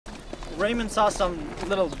Raymond saw some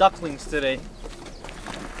little ducklings today.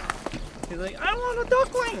 He's like, I want a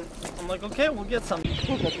duckling. I'm like, okay, we'll get some.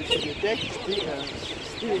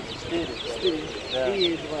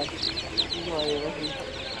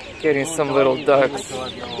 Getting some little ducks.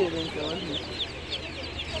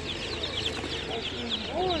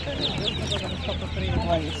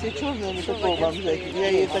 Все черные, не такого вам взять. Я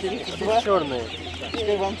ей таких два. Черные.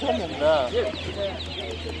 Ты вам черные? Да.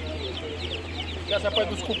 Сейчас я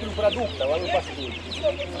пойду скуплю продуктов, а вы постойте.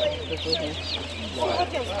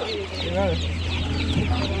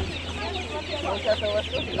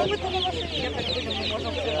 Ну мы-то на машине ехать будем, мы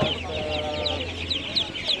можем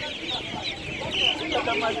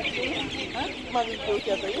маленький у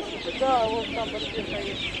тебя есть? Да, вот там бассейн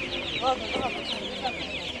есть. Ладно, ладно.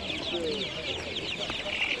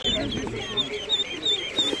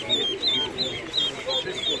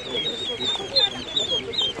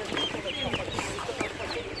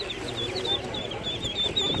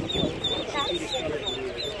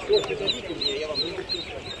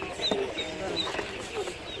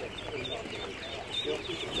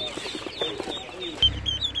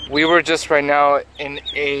 We were just right now in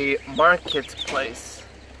a marketplace.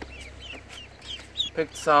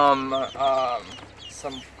 Picked some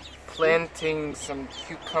plantains, some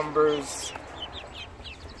cucumbers,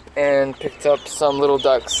 and picked up some little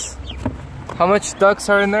ducks. How much ducks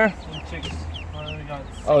are in there? And chicks.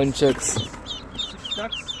 Oh, and chicks. 6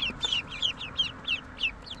 ducks.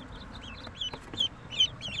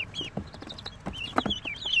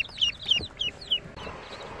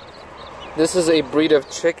 This is a breed of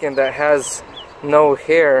chicken that has no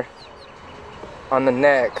hair on the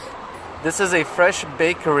neck. This is a fresh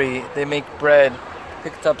bakery. They make bread.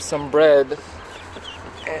 Picked up some bread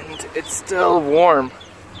and it's still warm.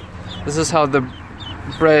 This is how the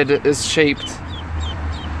bread is shaped.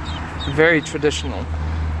 Very traditional.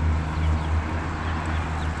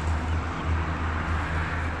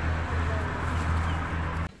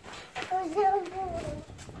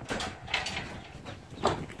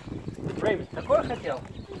 Raymond, какой хотел?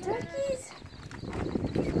 Turkeys.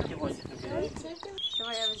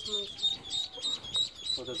 Давай я возьму.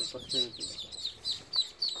 Вот это последний.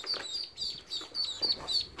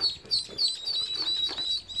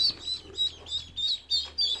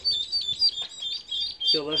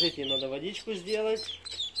 Все, ложите, надо водичку сделать.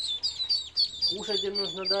 Кушать им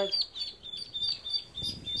нужно дать.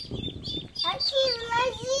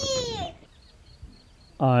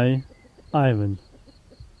 Ivan.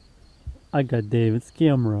 I got David's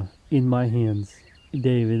camera in my hands.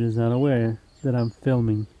 David is unaware that I'm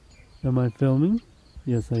filming. Am I filming?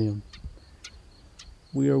 Yes, I am.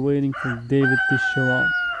 We are waiting for David to show up.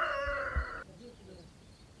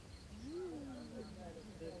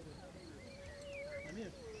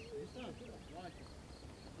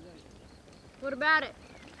 What about it?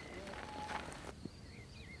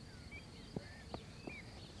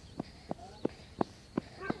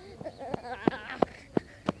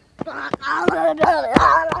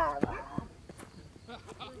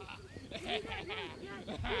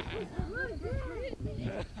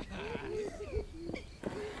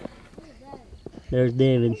 There's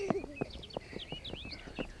David.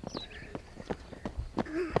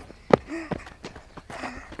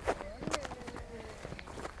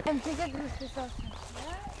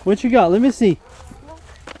 What you got? Let me see.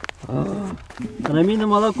 Рамина,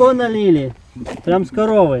 молоко налили. Прям с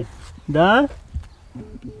коровой. Да?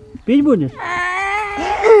 Пить будешь?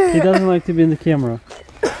 He doesn't like to be in the camera.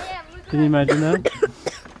 Can you imagine that?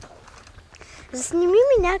 Сними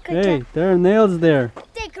меня, котя. Hey, there are nails there.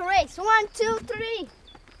 Take a race. 1, 2, 3.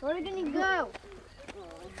 Where are we gonna go?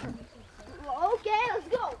 Okay, let's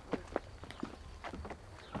go.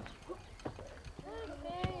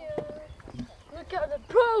 Look how the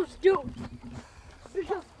pros do.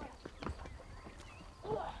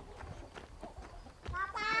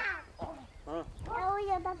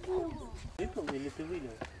 Выпил или ты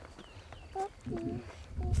вылил?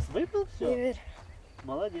 Выпил все?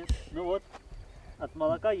 Молодец. Ну вот, от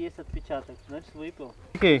молока есть отпечаток, значит выпил.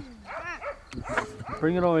 Okay.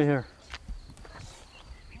 Bring it over here.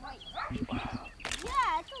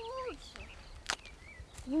 Yeah, это лучше.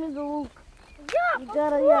 Give me the look. Yeah, You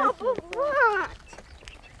gotta what?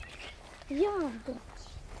 Yeah.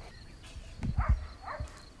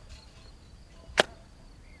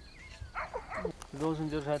 Ты должен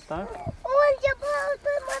держать так, Он забрал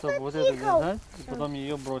чтобы вот это держать, и потом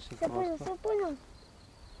ее бросить Все понял, просто. все понял.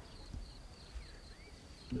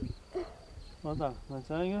 Вот так,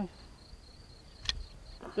 натягивай.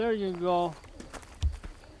 There you go.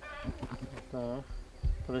 Так.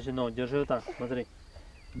 Подожди, ну, держи вот так, смотри.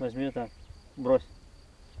 Возьми вот так, брось.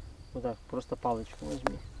 Вот так, просто палочку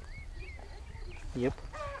возьми. Yep.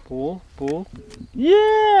 Pull, pull.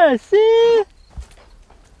 Yeah, see?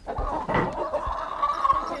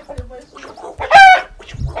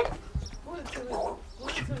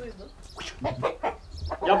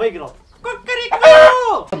 Я выиграл.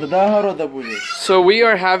 So we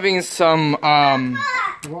are having some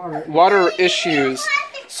water issues.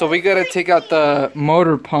 So we gotta take out the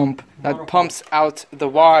motor pump that pumps out the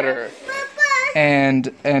water.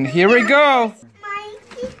 And here we go.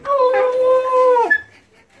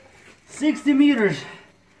 60 meters.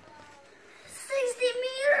 60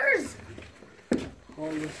 meters.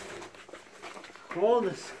 Hold this. Hold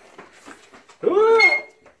this.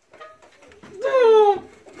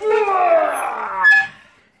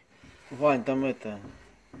 Вань, там это,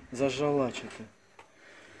 зажала что-то.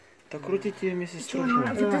 Так крутите ее вместе с трубой.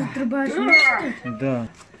 Это труба. Да.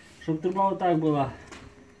 Чтобы труба вот так была.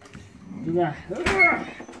 Туда.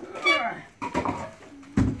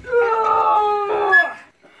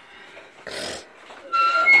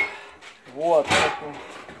 Вот.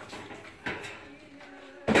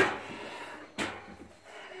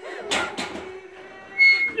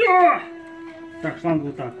 Так, шлангу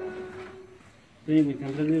вот так. Кто-нибудь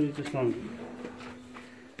контролируйте шлангу.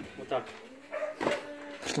 Вот так.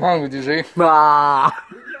 Шлангу держи.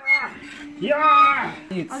 Я!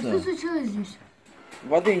 А что случилось здесь?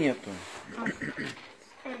 Воды нету.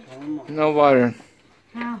 No water.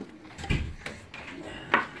 А.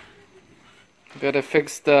 Gotta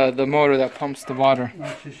fix the motor that pumps the water.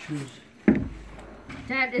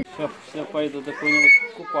 Все пойду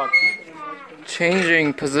какой-нибудь купаться.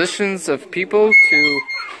 Changing positions of people to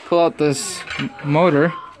pull out this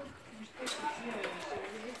motor.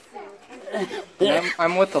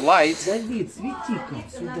 I'm with the light.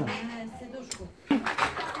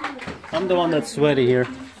 I'm the one that's sweaty here.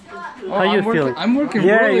 How you feeling? I'm working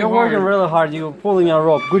Yeah, really you're hard. working really hard. You're pulling a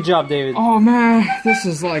rope. Good job, David. Oh man, this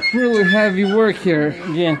is like really heavy work here.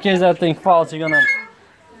 Yeah, in case that thing falls, you're gonna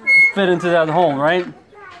fit into that hole, right?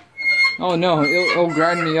 Oh no, it'll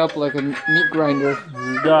grind me up like a meat grinder.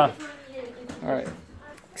 Yeah. Alright.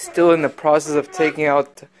 Still in the process of taking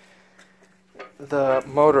out the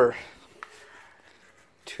motor.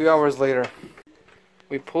 2 hours later.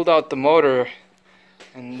 We pulled out the motor,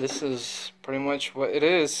 and this is pretty much what it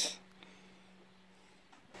is.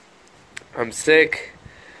 I'm sick.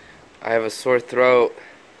 I have a sore throat.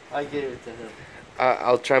 I gave it to him.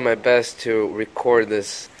 I'll try my best to record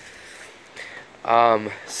this.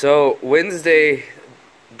 So Wednesday,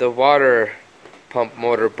 the water pump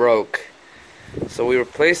motor broke. So we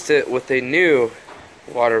replaced it with a new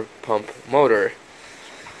water pump motor.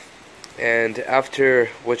 And after,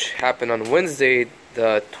 which happened on Wednesday,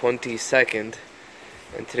 the 22nd,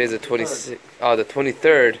 and today's the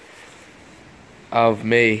 23rd of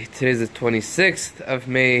May. Today's the 26th of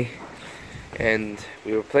May, and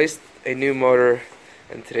we replaced a new motor.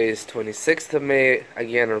 And today is 26th of May.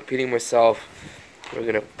 Again, repeating myself, we're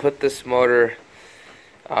gonna put this motor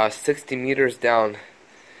 60 meters down,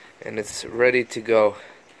 and it's ready to go.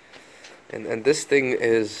 And this thing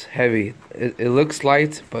is heavy. It looks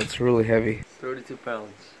light, but it's really heavy. 32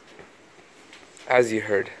 pounds. As you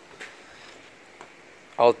heard.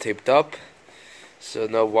 All taped up, so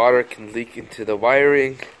no water can leak into the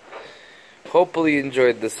wiring. Hopefully you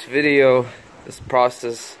enjoyed this video, this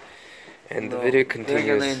process, and the video continues.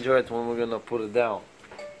 They're gonna enjoy it when we're gonna put it down.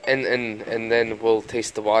 And then we'll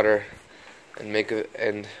taste the water and make it,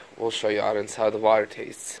 and we'll show you audience how the water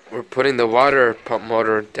tastes. We're putting the water pump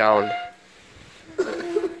motor down.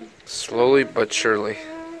 Slowly but surely.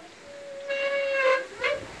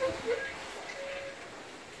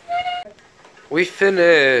 We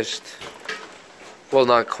finished. Well,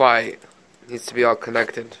 not quite. Needs to be all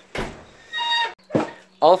connected.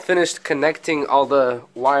 All finished connecting all the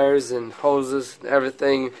wires and hoses and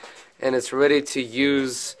everything, and it's ready to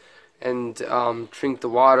use and drink the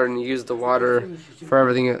water and use the water for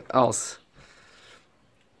everything else.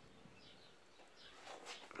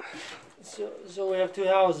 So we have two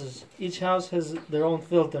houses. Each house has their own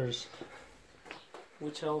filters,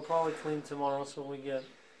 which I'll probably clean tomorrow so we get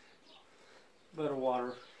better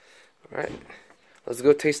water. Alright, let's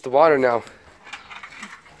go taste the water now.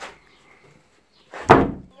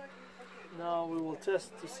 Now we will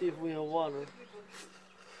test to see if we have water.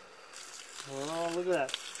 Oh, look at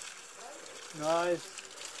that.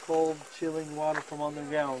 Nice, cold, chilling water from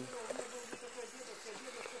underground.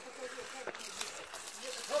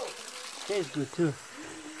 Tastes good too.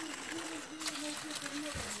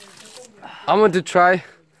 I'm going to try.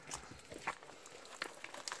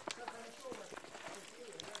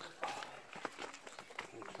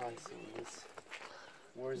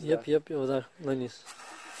 Where's Yep, вот так, на низ.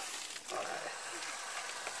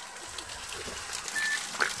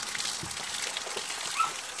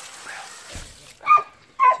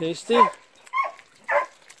 Tasty?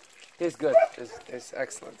 Tastes good. It's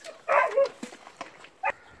excellent.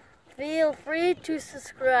 Feel free to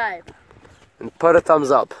subscribe. And put a thumbs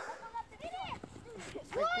up.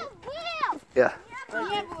 Yeah.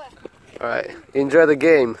 Alright. Enjoy the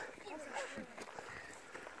game.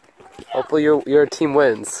 Hopefully your team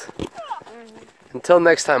wins. Until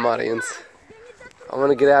next time, audience. I'm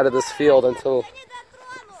gonna get out of this field until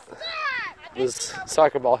this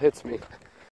soccer ball hits me.